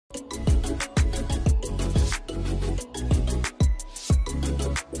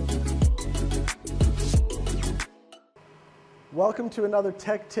Welcome to another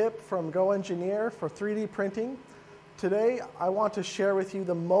tech tip from GoEngineer for 3D printing. Today I want to share with you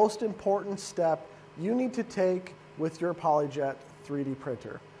the most important step you need to take with your Polyjet 3D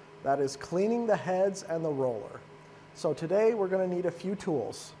printer. That is cleaning the heads and the roller. So today we're going to need a few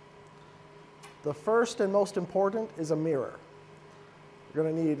tools. The first and most important is a mirror. You're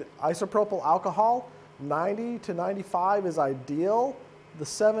going to need isopropyl alcohol. 90 to 95 is ideal. The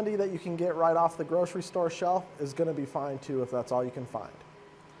 70 that you can get right off the grocery store shelf is going to be fine too if that's all you can find.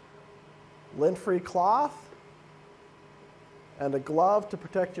 Lint-free cloth and a glove to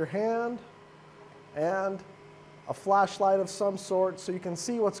protect your hand and a flashlight of some sort so you can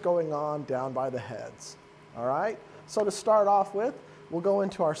see what's going on down by the heads. All right? So to start off with, we'll go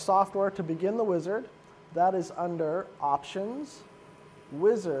into our software to begin the wizard. That is under Options,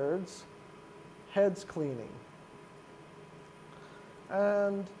 Wizards, Heads Cleaning.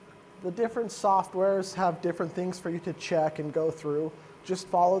 And the different softwares have different things for you to check and go through. Just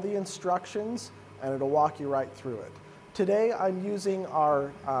follow the instructions and it'll walk you right through it. Today I'm using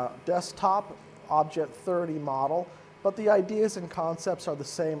our desktop Polyjet 30 model, but the ideas and concepts are the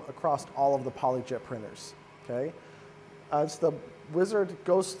same across all of the Polyjet printers. Okay? As the wizard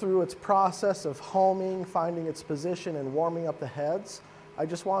goes through its process of homing, finding its position, and warming up the heads, I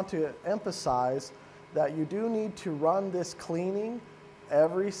just want to emphasize that you do need to run this cleaning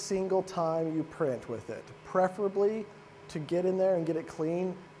every single time you print with it, preferably to get in there and get it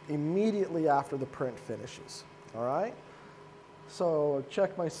clean immediately after the print finishes. All right? So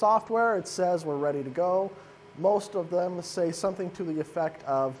check my software. It says we're ready to go. Most of them say something to the effect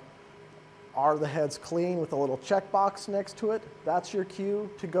of, are the heads clean, with a little checkbox next to it. That's your cue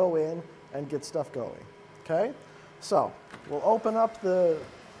to go in and get stuff going. Okay? So we'll open up the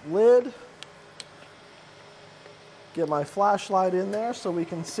lid. Get my flashlight in there so we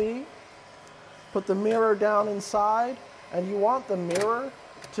can see. Put the mirror down inside, and you want the mirror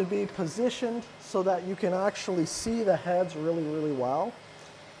to be positioned so that you can actually see the heads really, really well.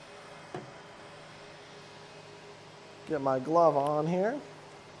 Get my glove on here.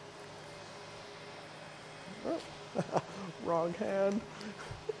 Oh, wrong hand.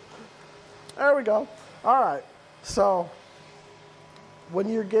 There we go. All right, so when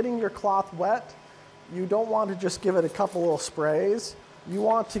you're getting your cloth wet, you don't want to just give it a couple little sprays. You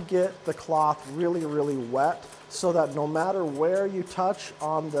want to get the cloth really, really wet so that no matter where you touch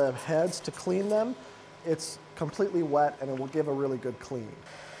on the heads to clean them, it's completely wet and it will give a really good clean.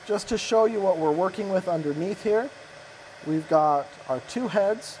 Just to show you what we're working with underneath here, we've got our two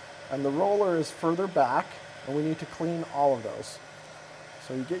heads and the roller is further back and we need to clean all of those.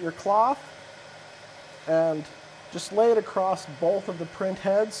 So you get your cloth and just lay it across both of the print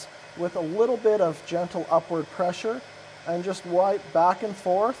heads with a little bit of gentle upward pressure and just wipe back and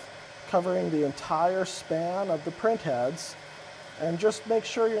forth, covering the entire span of the print heads. And just make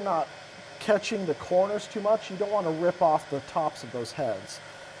sure you're not catching the corners too much. You don't want to rip off the tops of those heads.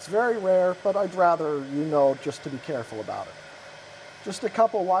 It's very rare, but I'd rather you know just to be careful about it. Just a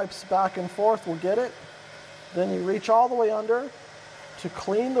couple wipes back and forth will get it. Then you reach all the way under to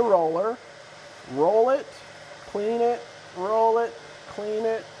clean the roller. Roll it, clean it, roll it, clean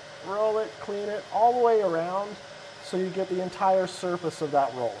it, roll it, clean it, all the way around so you get the entire surface of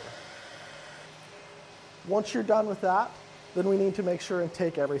that roller. Once you're done with that, then we need to make sure and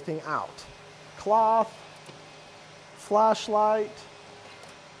take everything out. Cloth, flashlight,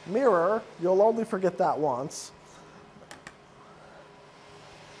 mirror, you'll only forget that once.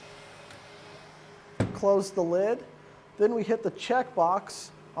 Close the lid. Then we hit the checkbox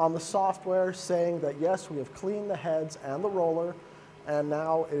on the software saying that yes, we have cleaned the heads and the roller, and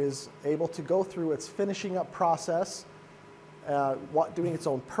now it is able to go through its finishing up process, doing its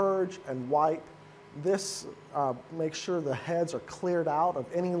own purge and wipe. This makes sure the heads are cleared out of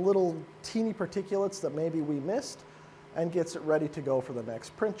any little teeny particulates that maybe we missed and gets it ready to go for the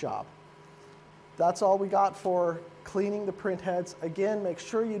next print job. That's all we got for cleaning the print heads. Again, make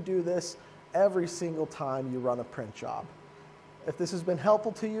sure you do this every single time you run a print job. If this has been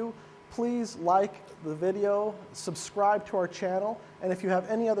helpful to you, please like the video, subscribe to our channel, and if you have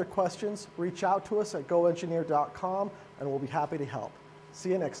any other questions, reach out to us at goengineer.com and we'll be happy to help. See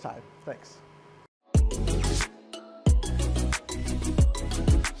you next time. Thanks.